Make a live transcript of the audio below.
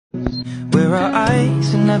where our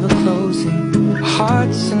eyes are never closing, our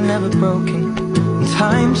hearts are never broken, and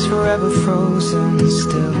time's forever frozen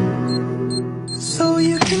still. So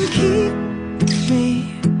you can keep me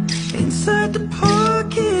inside the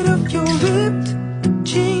pocket of your ripped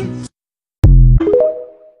jeans,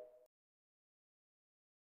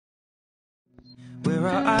 where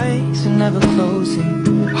our eyes are never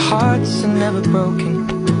closing, our hearts are never broken,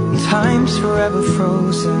 and time's forever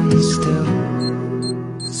frozen still.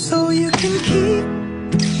 So you can keep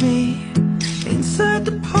me inside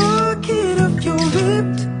the pocket of your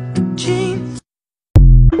ripped jeans,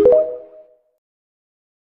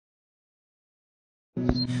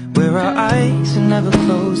 where our eyes are never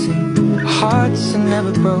closing, our hearts are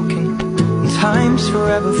never broken, and time's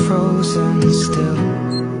forever frozen still.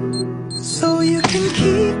 So you can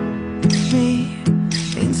keep me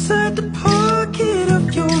inside the pocket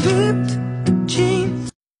of your ripped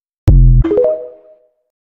jeans,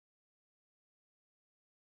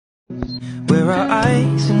 where our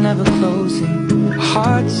eyes are never closing, our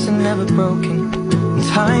hearts are never broken, and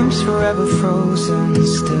time's forever frozen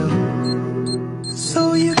still.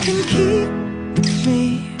 So you can keep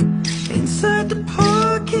me inside the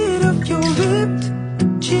pocket of your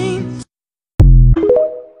ripped jeans,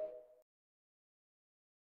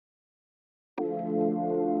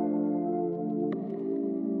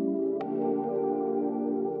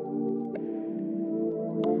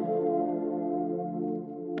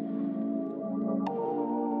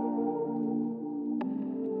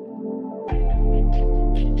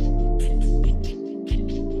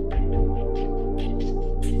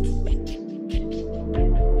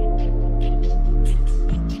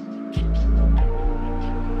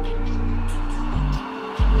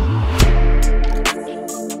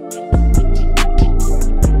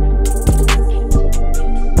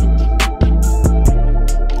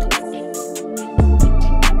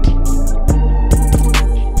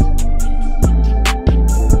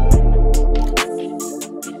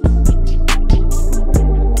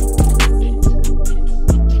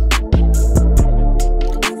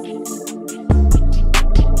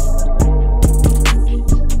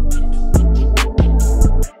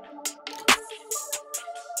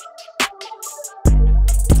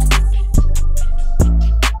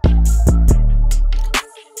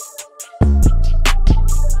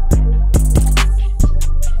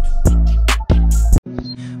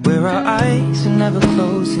 where our eyes are never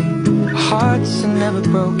closing, our hearts are never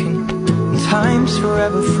broken, and time's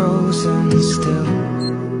forever frozen still.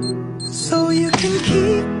 So you can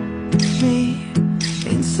keep me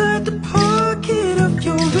inside the pocket of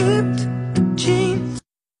your ripped jeans,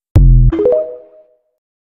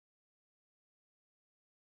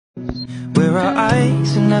 where our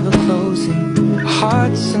eyes are never closing, our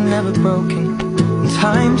hearts are never broken, and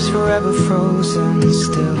time's forever frozen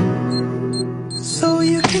still. So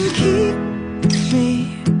you can keep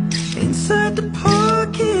me inside the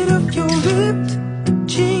pocket of your ripped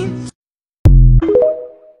jeans,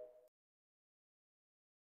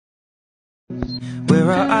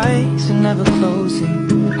 where our eyes are never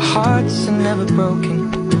closing, our hearts are never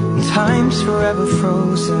broken, and time's forever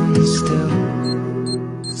frozen still.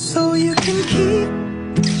 So you can keep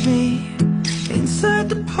me inside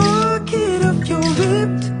the pocket of your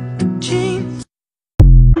ripped jeans,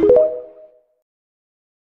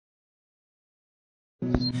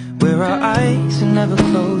 where our eyes are never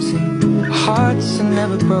closing, our hearts are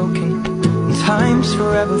never broken, and time's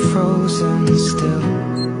forever frozen still.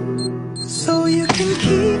 So you can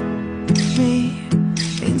keep me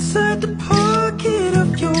inside the pocket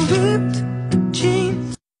of your ripped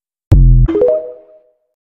jeans,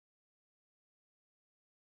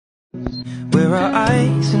 where our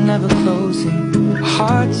eyes are never closing, our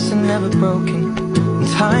hearts are never broken, and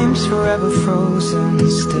time's forever frozen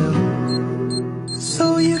still.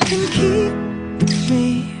 So you can keep me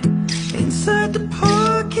inside the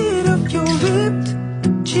pocket of your ripped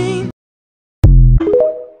jeans,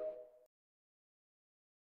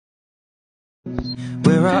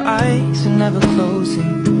 where our eyes are never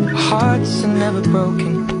closing, our hearts are never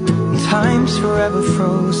broken, and time's forever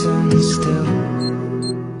frozen still.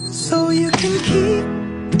 So you can keep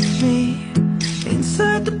me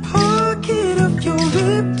inside the pocket of your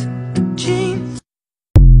ripped jeans,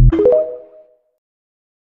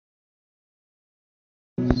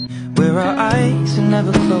 where our eyes are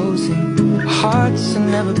never closing, our hearts are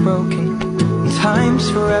never broken, and time's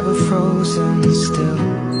forever frozen still.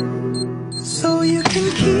 So you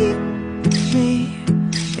can keep me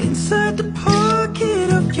inside the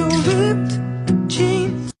pocket of your ripped